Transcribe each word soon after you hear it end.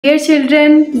Dear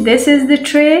children, this is the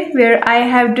tray where I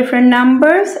have different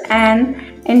numbers and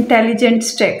intelligent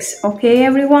sticks. Okay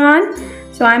everyone,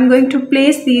 so I'm going to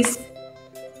place these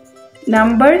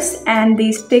numbers and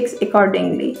these sticks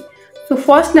accordingly. So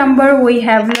first number we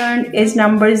have learned is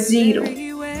number 0.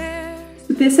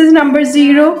 This is number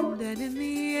 0.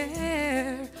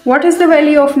 What is the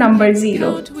value of number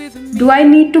 0? Do I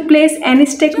need to place any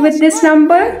stick with this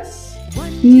number?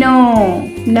 No.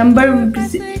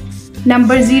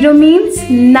 Number 0 means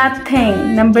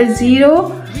nothing. Number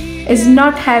 0 is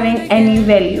not having any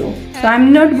value. So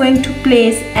I'm not going to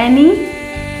place any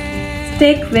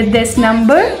stick with this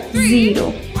number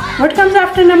 0. What comes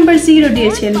after number 0,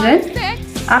 dear children?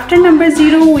 After number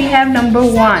 0 we have number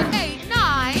 1.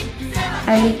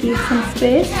 I will keep some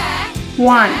space.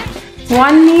 1.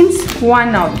 1 means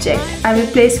one object. I will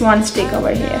place one stick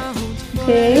over here.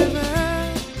 Okay.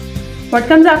 What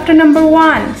comes after number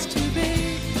 1?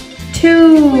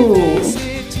 2. So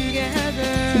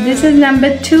this is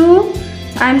number 2.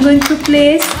 I'm going to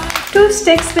place 2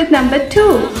 sticks with number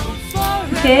 2.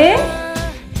 Okay.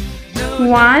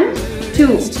 1,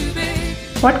 2.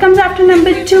 What comes after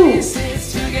number 2?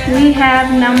 We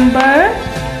have number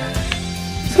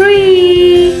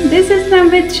 3. This is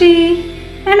number 3.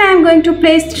 And I'm going to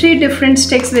place 3 different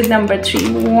sticks with number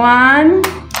 3. 1,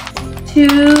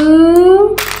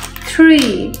 2,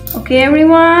 3. Okay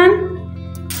everyone.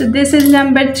 So this is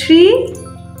number 3.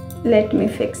 Let me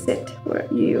fix it for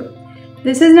you.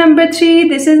 This is number 3,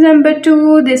 this is number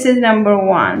 2, this is number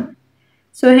 1.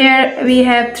 So here we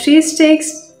have 3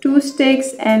 sticks, 2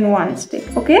 sticks and 1 stick.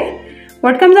 Okay.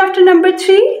 What comes after number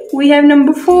 3? We have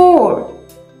number 4.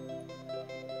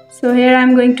 So here I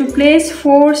am going to place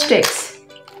 4 sticks.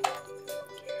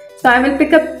 So I will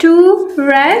pick up 2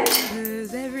 red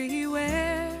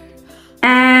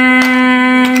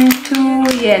and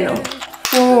 2 yellow.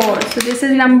 4. So this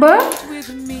is number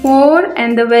 4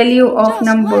 and the value of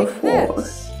number 4.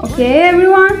 Okay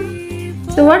everyone.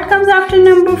 So what comes after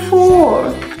number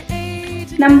 4?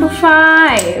 Number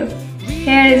 5.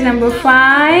 Here is number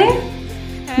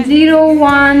 5. 0,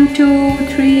 1, 2,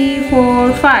 3,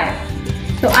 4,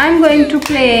 5. So I'm going to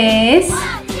place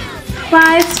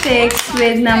 5 sticks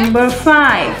with number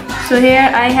 5. So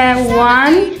here I have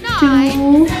 1,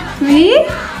 2, 3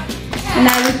 and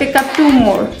I will pick up 2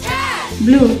 more.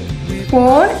 Blue,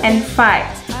 4 and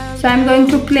 5. So I'm going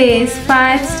to place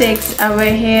 5 sticks over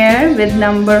here with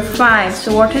number 5.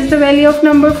 So what is the value of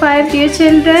number 5, dear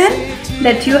children?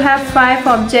 That you have 5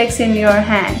 objects in your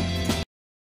hand.